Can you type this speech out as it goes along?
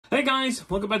Hey guys,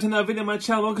 welcome back to another video on my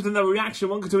channel, welcome to another reaction,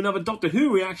 welcome to another Doctor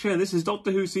Who reaction, and this is Doctor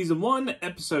Who Season 1,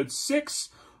 Episode 6,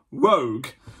 Rogue.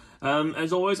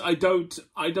 As always, I don't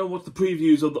watch the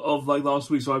previews of like last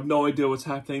week, so I have no idea what's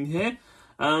happening here.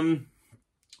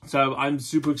 So I'm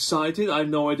super excited, I have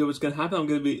no idea what's going to happen,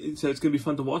 so it's going to be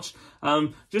fun to watch.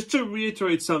 Just to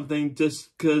reiterate something, just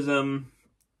because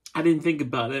I didn't think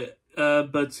about it,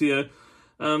 but you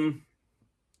know,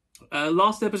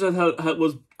 last episode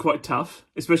was quite tough,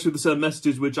 especially with certain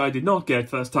messages which I did not get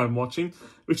first time watching,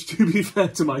 which, to be fair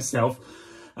to myself,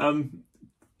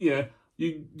 yeah,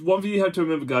 one thing you have to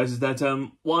remember, guys, is that,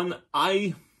 one,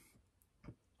 I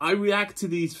react to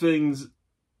these things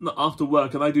after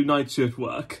work, and I do night shift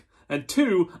work, and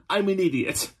two, I'm an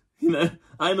idiot, you know,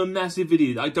 I'm a massive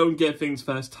idiot, I don't get things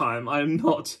first time, I'm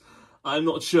not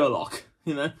Sherlock,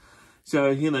 you know,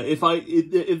 so, you know, if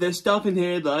there's stuff in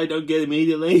here that I don't get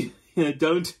immediately, you know,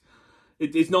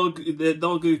 they're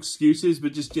not good excuses,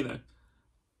 but just, you know,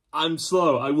 I'm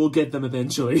slow, I will get them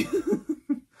eventually.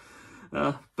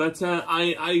 But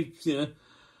I you know,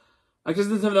 I guess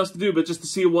there's nothing else to do but just to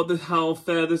see how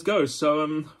fair this goes. So,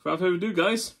 without further ado,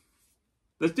 guys,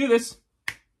 let's do this.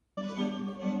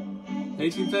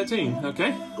 1813,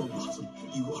 okay. Oh, what?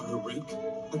 You are a rake,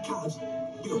 a cad.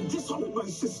 You have dishonoured my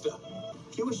sister.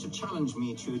 If you wish to challenge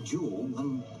me to a duel,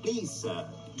 then please, sir,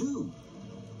 do.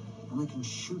 And I can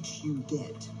shoot you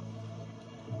dead.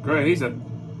 Great, he's a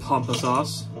pompous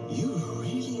ass. You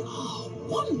really are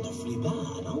wonderfully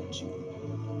bad, aren't you?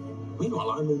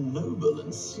 Meanwhile, I'm all noble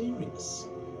and serious.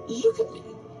 Look at me.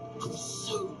 I'm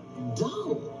so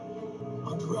dull.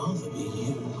 I'd rather be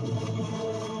you.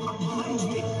 Behind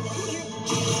me.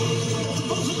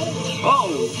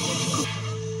 Oh!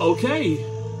 Okay.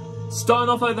 Starting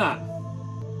off like that.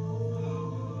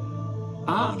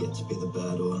 I get to be the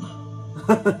bad one.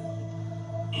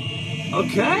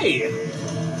 Okay.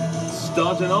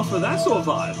 Starting off with that sort of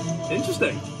vibe.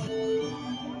 Interesting.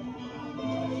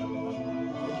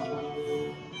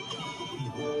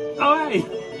 Oh, hey.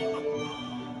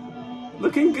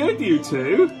 Looking good, you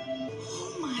two.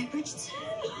 Oh my,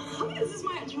 Bridgerton. This is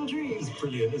my actual dream. It's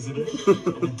brilliant, isn't it? I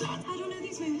don't know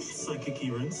these moves. Psychic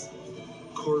errands.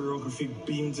 Choreography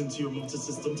beamed into your motor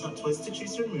system. Tap twice to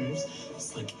choose your moves.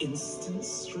 It's like instant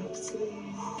strictly.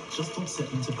 Just don't set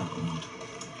into battle mode.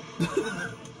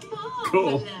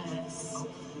 Cool. Marvelous.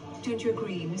 Don't you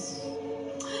agree, Miss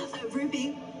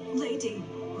Ruby, Lady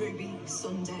Ruby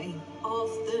Sunday of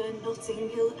the Notting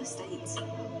Hill Estate?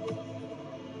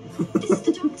 This is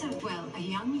the doctor. Well, a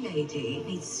young lady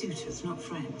needs suitors, not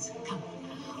friends. Come.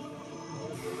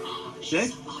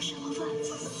 She's so partial of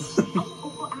us.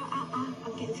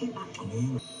 I'm getting feedback.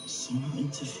 Some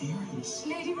interference.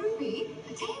 Lady Ruby,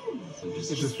 attend.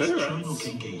 Just try not to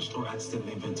get engaged or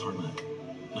accidentally invent tarmac.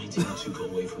 1902 got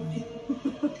away from me.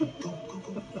 Go.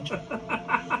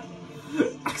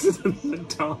 Accidentally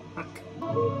tarmac.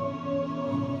 Oh.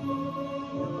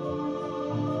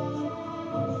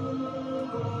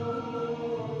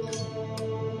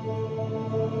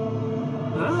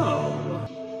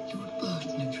 Lord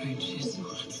Burton approaches.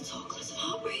 We'll have to talk less of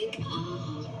heartbreak.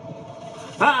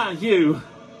 Ah, you.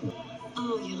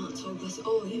 Oh, you're not talkless at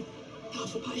all, you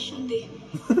half a pie shandy.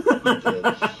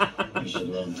 You should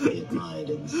learn to be admired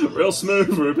inside. Real smooth,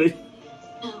 Ruby.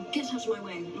 Now, get out of my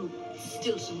way, Lord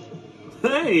Stilton.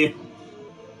 Hey.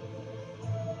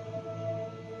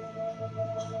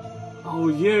 Oh,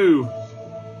 you.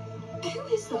 Who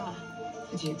is that?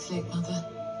 The Duke's late mother.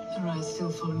 Her eyes still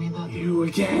follow me about You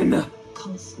again.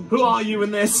 constant. Who are you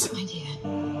in this? My dear.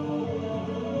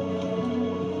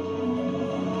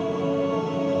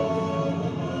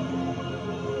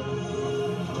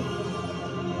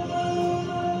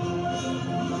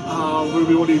 Oh,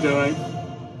 Ruby, what are you doing?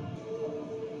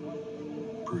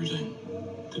 Brooding.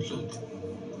 Good luck.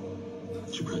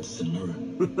 Did you practice in the mirror?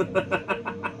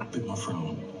 Bit more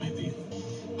frown, maybe.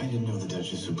 I didn't know the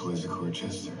Duchess would play as a court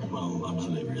jester. Well, I'm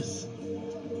hilarious.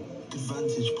 Good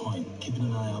vantage point, keeping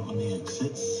an eye out on the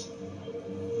exits.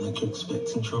 Like you're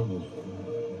expecting trouble.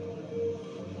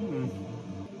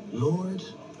 Lord?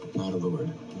 Not a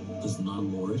lord. Does not a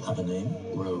lord have a name?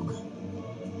 Rogue.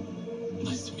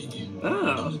 Nice to meet you. Oh,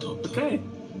 I'm the doctor. okay.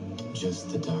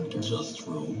 Just the doctor? Just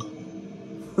Rogue.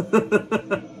 I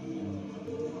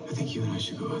think you and I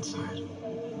should go outside.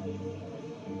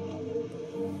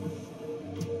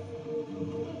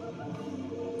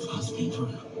 Fast fever.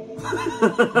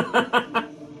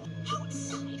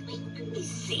 Outside, we can be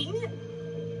seen.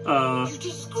 You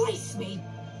disgrace me.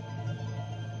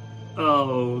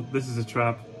 Oh, this is a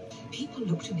trap. People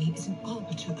look to me as an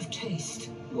arbiter of taste.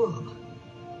 What?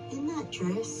 In that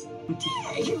dress?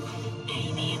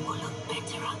 Amy, it will look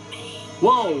better on me.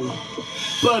 Whoa!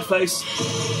 Bird face.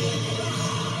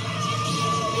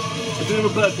 We're dealing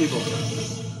with bird people.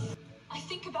 I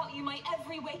think about you my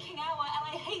every waking hour,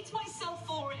 and I hate myself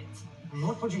for it. And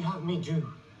what would you have me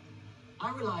do?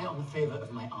 I rely on the favor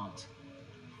of my aunt.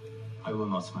 I will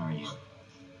not marry you.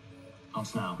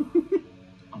 Not now.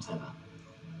 Not ever.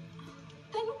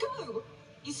 Then go.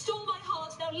 You stole my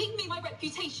heart, now leave me my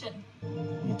reputation.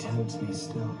 You tempt me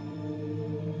still.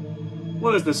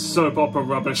 What is this soap opera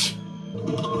rubbish?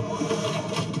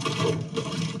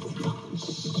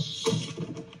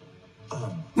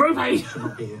 Ruby! Should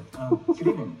not be here. Good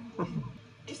evening.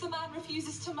 If the man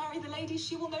refuses to marry the lady,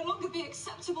 she will no longer be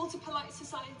acceptable to polite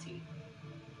society.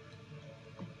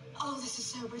 Oh, this is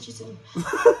so Bridgerton.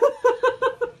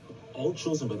 All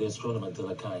chosen by the astronomer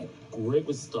Delacaille. Great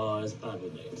with stars, bad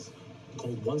with names.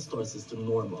 Called one star system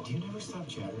normal. Do you never stop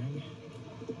chattering?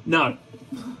 No.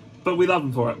 But we love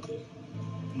him for it. Okay.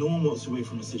 No one walks away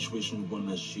from a situation with one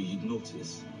less shoe, you'd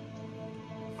notice.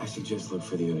 I suggest look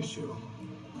for the other shoe.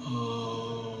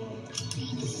 Oh,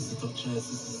 this is the Duchess,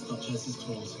 this is the Duchess's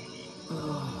clothes.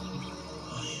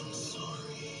 I am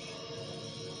sorry.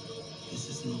 This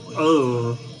is not what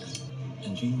Oh.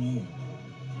 And you knew.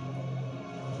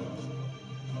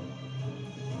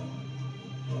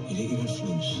 You didn't even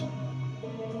flinch.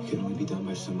 It can only be done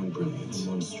by someone brilliant.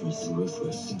 Monstrous.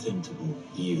 Ruthless. Contemptible.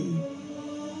 You.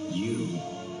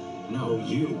 No,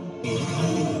 you.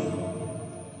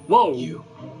 Whoa! You.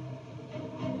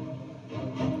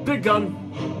 Big gun.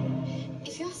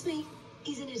 If you ask me,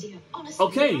 he's an idiot. Honestly,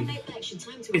 Okay. I make extra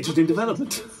time to Interesting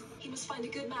development. He must find a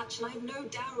good match, and I have no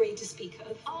dowry to speak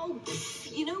of. Oh,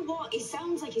 you know what? It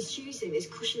sounds like he's choosing this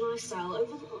cushy lifestyle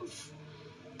over love.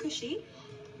 Cushy?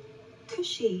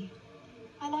 Cushy.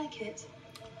 I like it.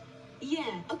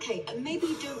 Yeah, okay, maybe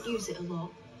don't use it a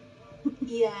lot.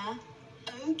 Yeah,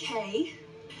 okay.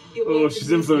 You're Oh, welcome,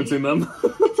 she's influencing them.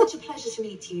 It's such a pleasure to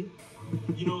meet you.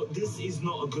 You know, this is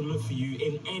not a good look for you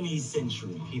in any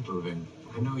century. Keep moving.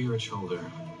 I know you're a shoulder.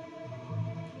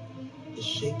 The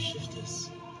shapeshifters.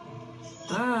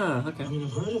 Ah, okay. I mean,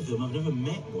 I've heard of them. I've never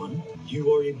met one.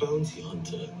 You are a bounty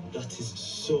hunter. That is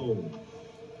so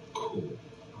cool.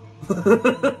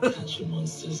 Catching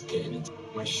monsters, getting into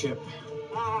My ship.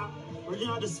 we're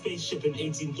not a spaceship in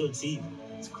 1813.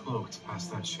 It's cloaked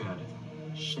past that shed.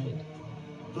 Shed.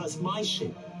 That's my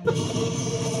ship.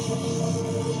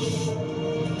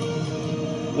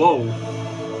 Whoa.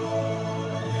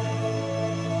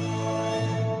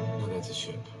 No, that's a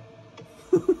ship.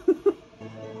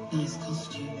 Nice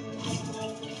costume.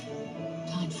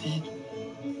 Tight fit.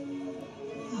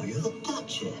 Oh, you're the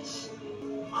Duchess.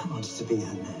 I wanted to be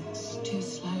her next. Too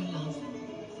slow, love.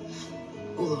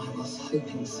 Although I was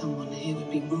hoping someone here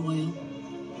would be royal.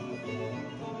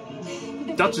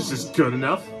 Duchess is good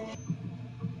enough.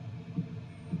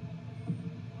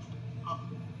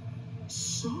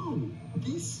 So,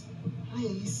 this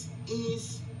place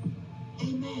is a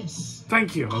mess.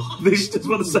 Thank you. They just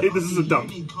want to say this is a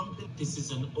dump. This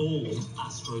is an old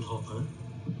asteroid hopper,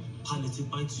 piloted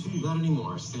by two. Not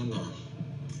anymore. Stand there.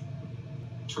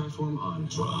 Triform on.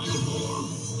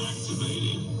 Triform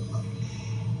activated.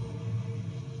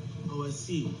 Oh, I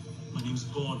see. My name's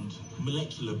Bond.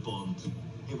 Molecular Bond.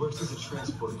 It works as a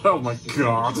transport. Oh my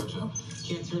God.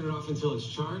 Can't turn it off until it's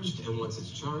charged, and once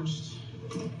it's charged,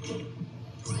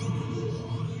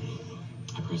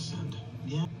 I press send.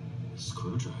 Yeah.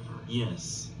 Screwdriver.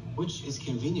 Yes. Which is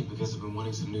convenient because I've been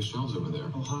wanting some new shelves over there.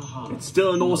 Oh, haha. It's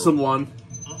still an awesome one.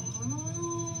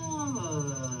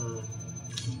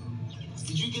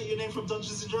 Did you get your name from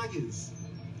Dungeons and Dragons?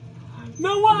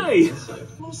 No way!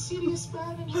 More serious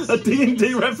man and A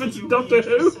D&D reference to Doctor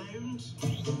Who?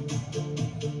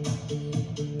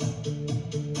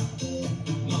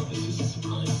 Now this is a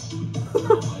surprise.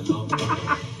 Oh, I love it.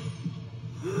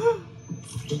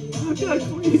 Yeah,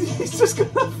 he's just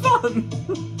gonna have fun.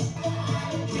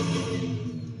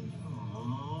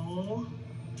 Oh.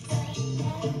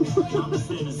 I'm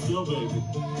staying a still, baby.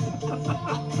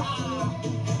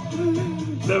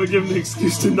 Never give him an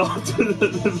excuse to not be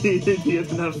an idiot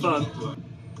and have fun.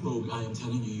 Rogue, I am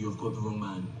telling you, you've got the wrong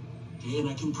man. Okay, and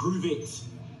I can prove it.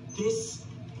 This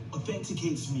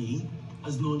authenticates me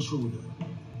as non-shoulder.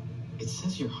 It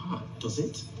says you're hot. Does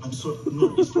it? I'm sorry.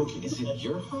 No, it's broken. Is it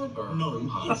you're hot or No, I'm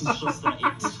hot? it is just that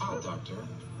It's it's hot, Doctor.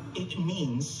 It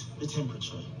means the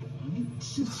temperature. It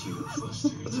suits you,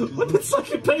 flustered. It's good. What did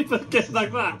sucking paper get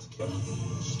like that?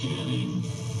 Scanning.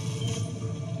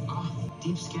 Ah,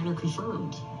 deep scanner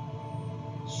confirmed.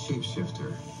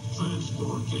 Shapeshifter.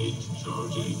 Transport gate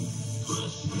charging.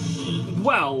 Press send.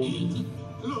 Well, In.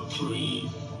 Look. 3.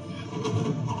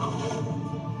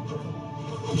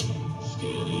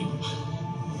 Scanning.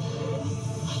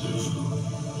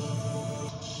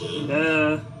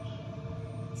 Yeah.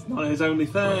 It's not his only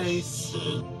face.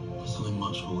 There's something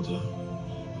much older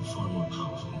and far more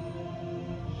powerful.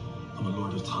 I'm a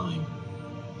lord of time.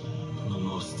 I'm the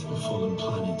lost and fallen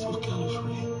planet of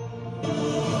Gallifrey.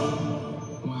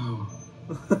 Wow.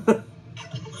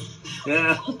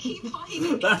 Yeah. I'll keep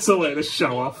hiding. That's a way to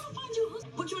show off.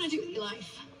 What do you want to do with your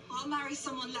life? I'll marry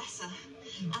someone lesser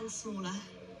and smaller.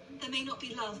 There may not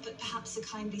be love, but perhaps a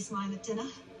kindly smile at dinner,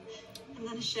 and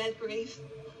then a shared grave.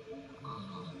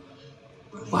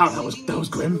 Right. Wow, that was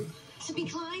grim. To be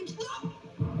climbed.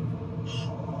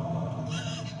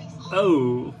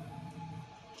 Oh.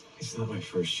 It's not my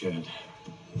first shed.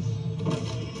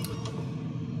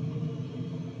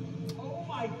 Oh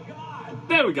my god!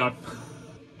 There we go.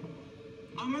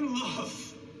 I'm in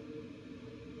love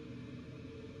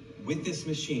with this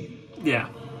machine. Yeah.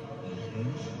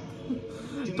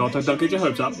 Don't get your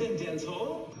hopes up.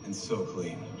 And so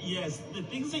clean. Yes, the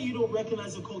things that you don't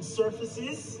recognize are called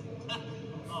surfaces.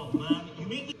 Oh man, you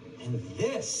make me... And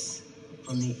this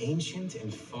from the ancient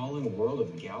and fallen world of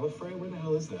Gallifrey? Where the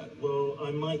hell is that? Well,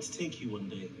 I might take you one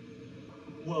day.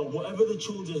 Well, whatever the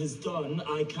Chulder has done,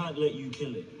 I can't let you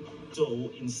kill it.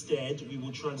 So instead, we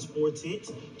will transport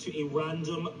it to a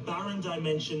random, barren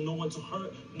dimension, no one to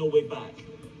hurt, no way back.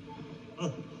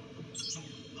 Okay.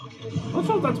 I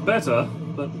thought that's better,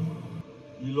 but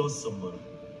You lost someone.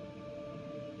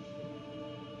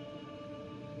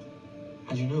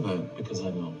 How'd you know that? Because I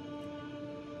know.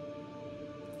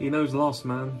 he knows lost,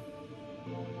 man.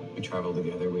 We traveled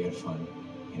together, we had fun,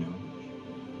 you know?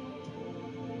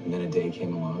 And then a day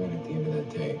came along, and at the end of that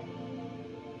day,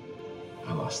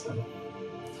 I lost them.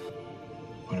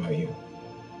 What about you?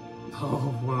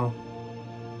 Oh, well.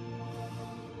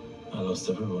 I lost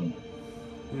everyone.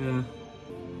 Yeah.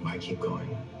 Why keep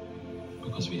going?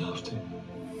 Because we have to.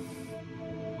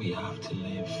 We have to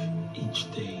live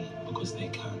each day because they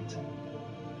can't.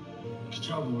 To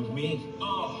travel with me?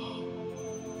 Oh!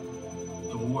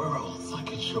 The world I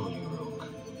could show you, Rogue.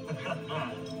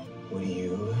 Would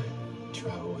you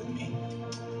travel with me?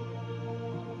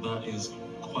 That is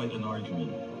quite an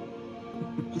argument.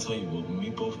 I'll tell you what, when we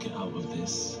both get out of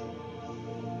this,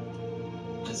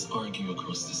 let's argue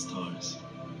across the stars.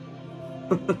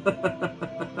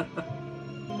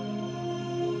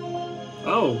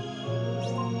 Oh.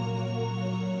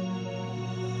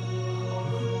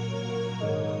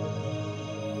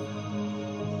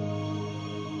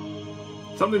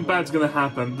 Something bad's gonna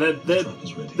happen.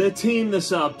 They're teeing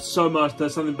this up so much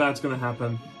that something bad's gonna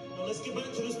happen. Now let's get back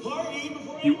to this party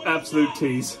before You everyone absolute dies.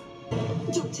 tease.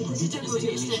 Doctor, don't go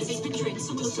downstairs. They've been drinking.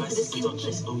 Someone's looking for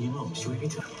the skin. Oh, you know. Should we be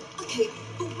Okay,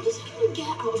 but what does anyone get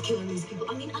out of killing these people?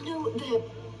 I mean, I know they're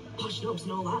pushing ups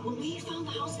and all that, but we found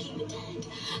the housekeeper dead.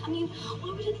 I mean,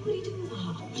 why would anybody do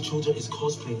that? The Chulder is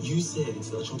cosplay. You said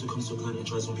that the Chulder comes to a planet and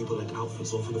tries on people like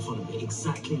outfits all for the fun of it.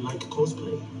 Exactly like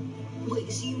cosplay.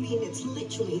 Wait, so you mean it's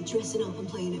literally dressing up and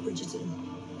playing at Bridgerton?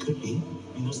 Could be.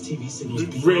 I mean, those TV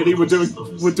signals. Really, we're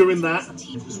doing that?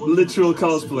 Literal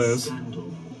cosplayers.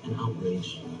 Scandal and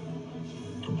outrage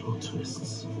and plot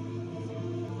twists.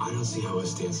 I don't see how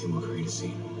us dancing will create a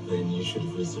scene. Then you should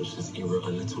research this era a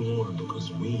little more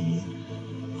because we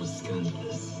are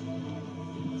scandalous.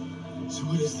 So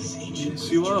what is this ancient Yes,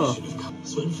 you are. tradition of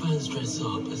So when fans dress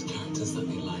up as characters that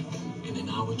they like, and in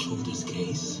our Chulder's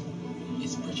case,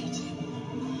 it's Bridgerton.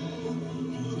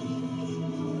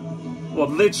 Well,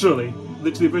 literally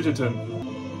Bridgerton.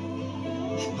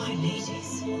 My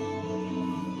ladies.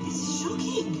 It's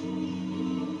shocking.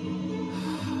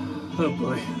 Oh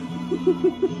boy.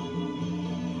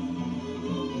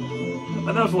 I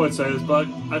don't know if I would say this, but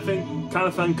I think, kind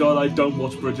of thank God I don't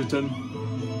watch Bridgerton.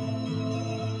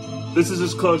 This is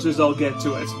as close as I'll get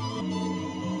to it.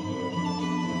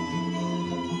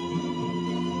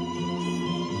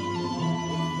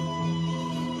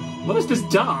 What is this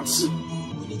dance?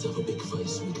 We need to have a big fight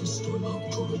so we can storm out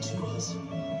and draw her to us.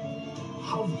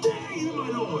 How dare you, my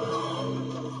lord!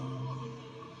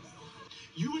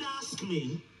 You would ask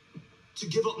me to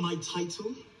give up my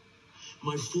title,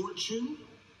 my fortune,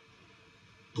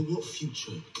 But what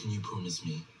future can you promise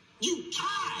me? you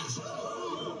can't!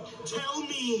 Tell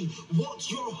me what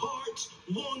your heart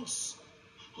wants,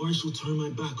 or I shall turn my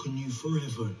back on you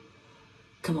forever.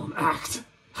 Come on, act.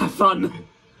 Have fun.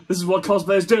 This is what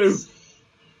cosplayers do.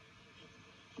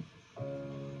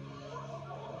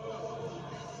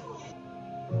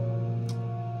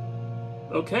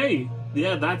 Okay.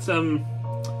 Yeah, that's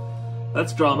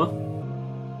drama.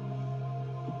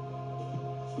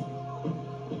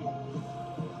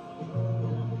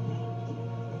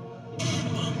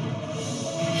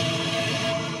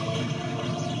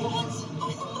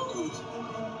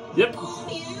 Yep.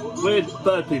 Weird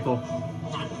bird people.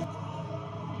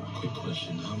 Quick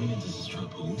question, how many does this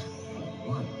trap hold?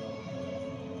 One.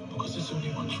 Because there's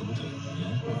only one shoulder,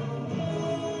 yeah?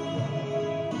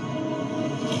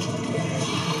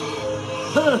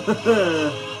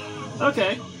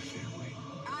 Okay.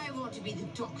 I want to be the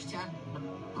doctor.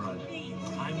 Right.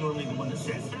 I'm normally the one that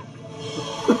says that.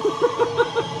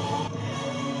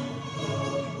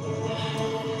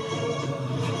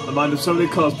 The mind of so many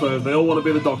cosplayers, they all want to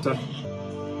be the doctor.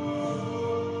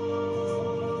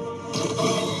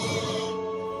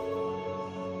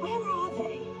 Where are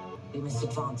they? We must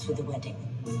advance with the wedding.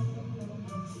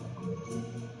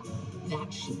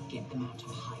 That should get them out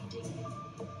of hiding.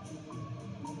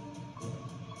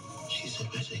 She said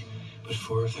wedding, but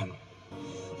 4 of them.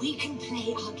 We can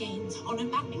play our games on a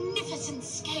magnificent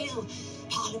scale.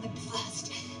 Parliament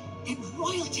first, then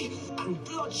royalty and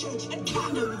bloodshed and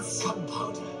cannons.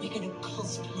 Gunpowder. We're going to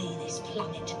cosplay this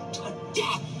planet to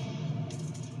death.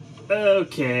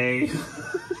 Okay.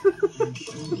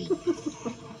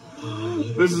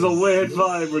 This is a weird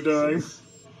vibe we're doing.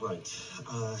 Right,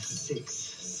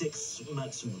 6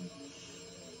 maximum.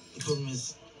 The problem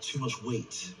is too much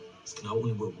weight. This can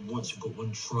only work once. We've got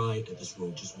one try at this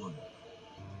road, just one.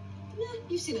 Nah,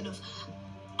 you've seen enough.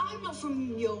 I'm not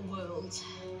from your world.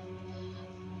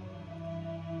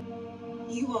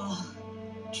 You are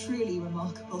truly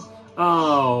remarkable.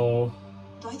 Oh.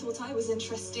 I thought I was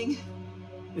interesting.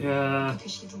 Yeah.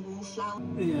 Pickish little wallflower.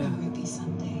 Yeah. Ruby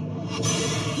Sunday.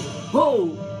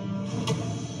 Whoa!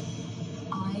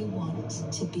 I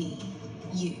want to be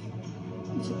you.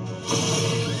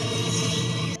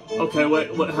 Okay,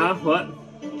 wait, what, huh? What?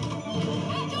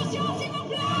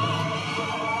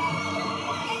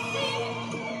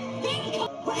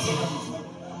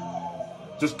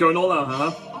 Just going all out,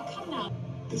 huh?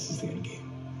 This is the end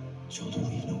game. Children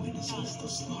leave no witnesses. They'll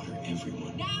slaughter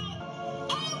everyone.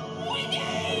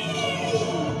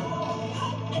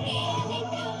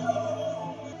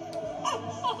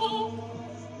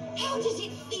 How does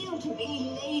it feel to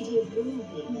be Lady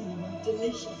Ruby?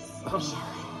 Delicious.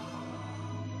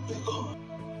 They're gone.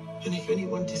 And if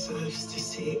anyone deserves to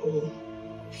see it all,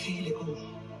 feel it all,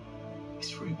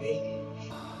 it's Ruby.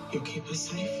 You'll keep her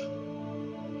safe.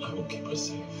 I will keep her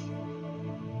safe.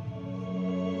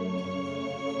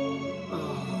 I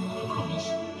promise.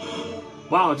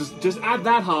 Wow, just add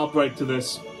that heartbreak to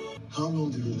this. How long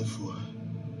did we live for?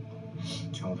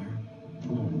 Children.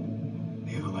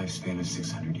 They have a lifespan of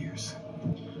 600 years.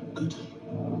 Good.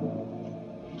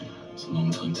 It's a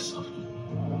long time to suffer.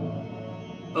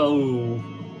 Oh.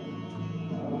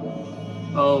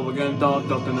 Oh, we're going Dark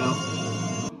Doctor now.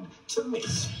 To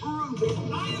Miss Ruby,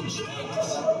 I object!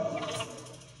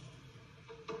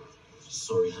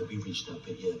 Sorry, had we reached that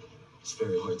bit yet? It's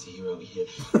very hard to hear out here.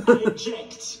 I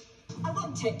object! I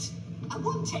want it. I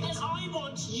want it. And I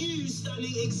want you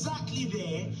standing exactly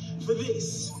there for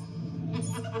this.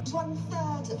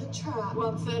 1/3 of a trap.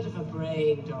 1/3 of a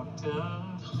brain, Doctor.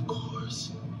 Of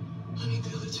course. I need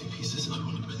the other 2 pieces. I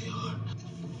wonder where they are.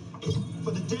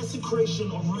 For the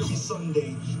desecration of Ruby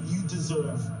Sunday, you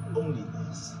deserve only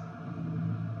this.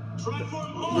 Try for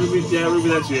Ruby, yeah, Ruby,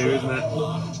 that's you, isn't it?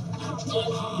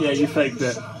 Yeah, you faked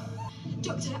it.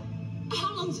 Doctor,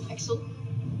 how long's a pixel?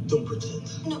 Don't pretend.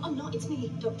 No, I'm not. It's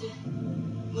me, Doctor.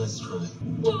 Let's try.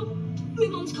 No, my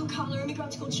mum's called Carla and my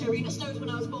grand's called Sherry. And it snows when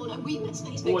I was born. And we met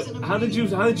space pigs. Wait, how did you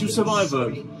survive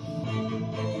them?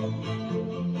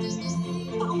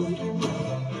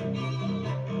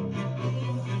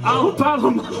 Oh,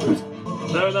 battle mode!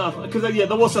 Fair enough. Because, yeah,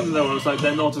 there was something there where it was like,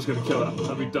 they're not just going to kill her.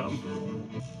 That'd be dumb.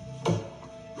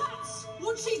 That's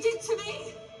what she did to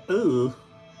me! Ooh.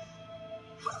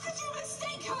 How could you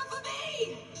mistake her for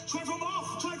me? Transform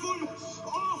off! Transform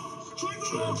off!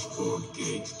 Transform off! Transport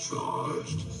gate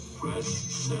charged. Press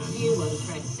send. You won't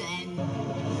press send.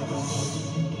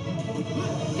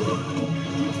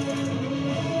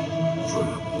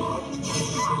 Trap locked.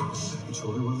 The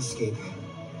children will escape.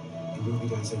 And Ruby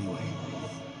dies anyway.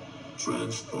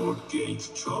 Transport gate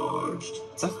charged.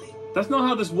 That's not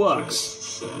how this works.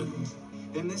 Send.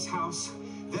 Then this house,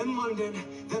 then London,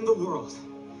 then the world.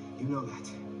 You know that.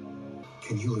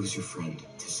 Can you lose your friend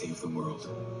to save the world?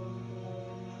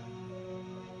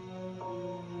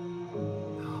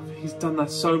 Oh, he's done that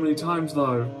so many times,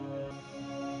 though.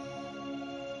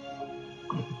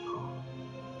 I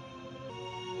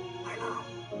know.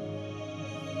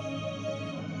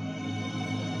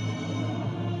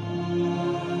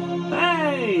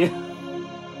 Hey!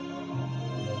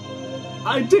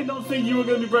 I did not think you were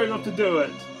going to be brave enough to do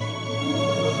it.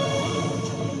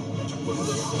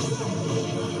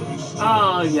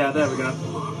 Ah, yeah, there we go.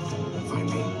 Find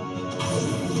me.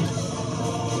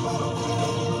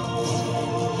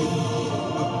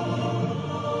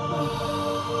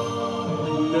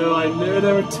 knew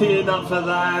they were teeing up for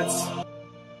that.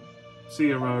 See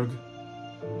you, Rogue.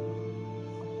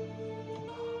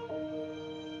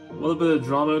 What a bit of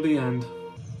drama at the end.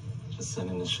 Just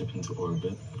sending the ship into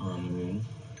orbit around the moon.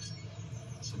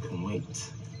 So it can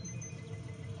wait.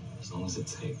 As long as it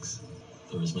takes.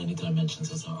 There are as many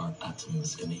dimensions as there are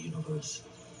atoms in the universe.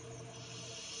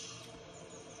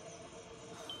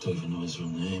 Don't even know his real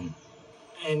name.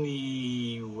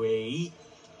 Anyway,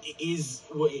 it is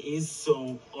what it is,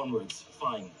 so onwards.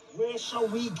 Fine. Where shall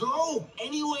we go?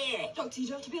 Anywhere! Doctor, you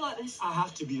don't have to be like this. I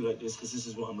have to be like this because this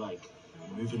is what I'm like.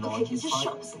 Moving Okay, on. can you just Fine.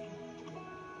 shut up a second?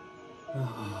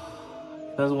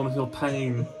 He doesn't want to feel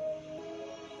pain.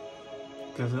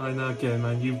 Because I know, again,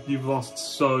 man, you've lost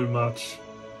so much.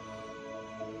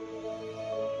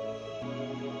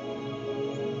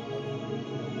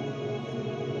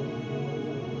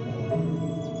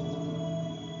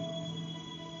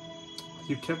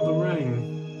 You kept the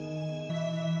ring.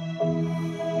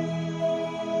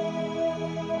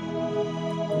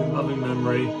 In loving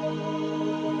memory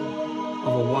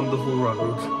of a wonderful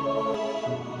rogue.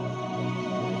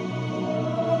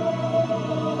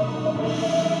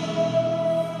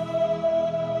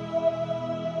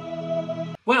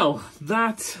 Well,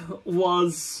 that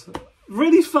was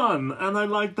really fun, and I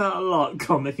like that a lot.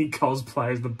 God, making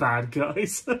cosplay as the bad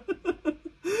guys.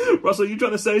 Russell, you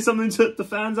trying to say something to the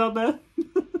fans out there?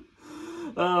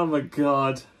 Oh my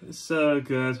god, it's so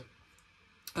good.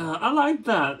 I like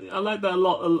that. I like that a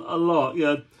lot.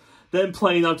 Yeah, them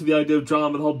playing up to the idea of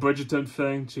drama, the whole Bridgerton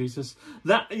thing. Jesus,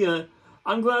 that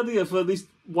I'm glad that for at least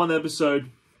one episode,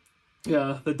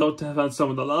 the Doctor have had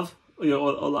someone to love,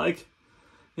 or like.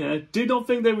 Did not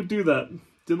think they would do that.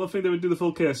 Did not think they would do the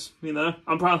full kiss.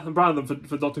 I'm proud of them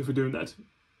for Doctor for doing that.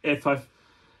 If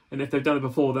they've done it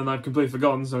before, then I've completely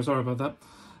forgotten. So sorry about that.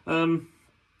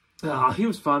 He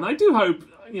was fun. I do hope,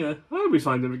 I hope we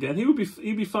find him again.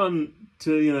 He'd be fun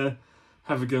to,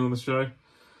 have again on the show.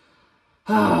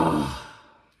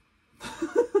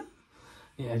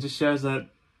 It just shows that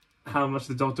how much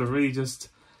the Doctor really just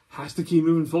has to keep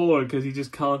moving forward because he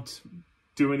just can't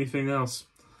do anything else.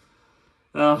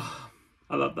 I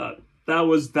love that. That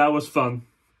was fun.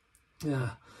 Yeah.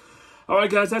 Alright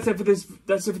guys, that's it for this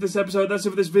episode, that's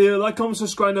it for this video. Like, comment,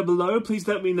 subscribe down below. Please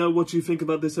let me know what you think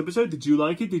about this episode. Did you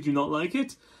like it? Did you not like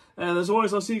it? And as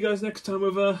always, I'll see you guys next time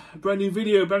with a brand new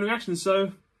video, brand new reaction.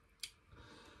 So,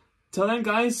 till then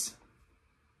guys,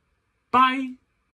 bye!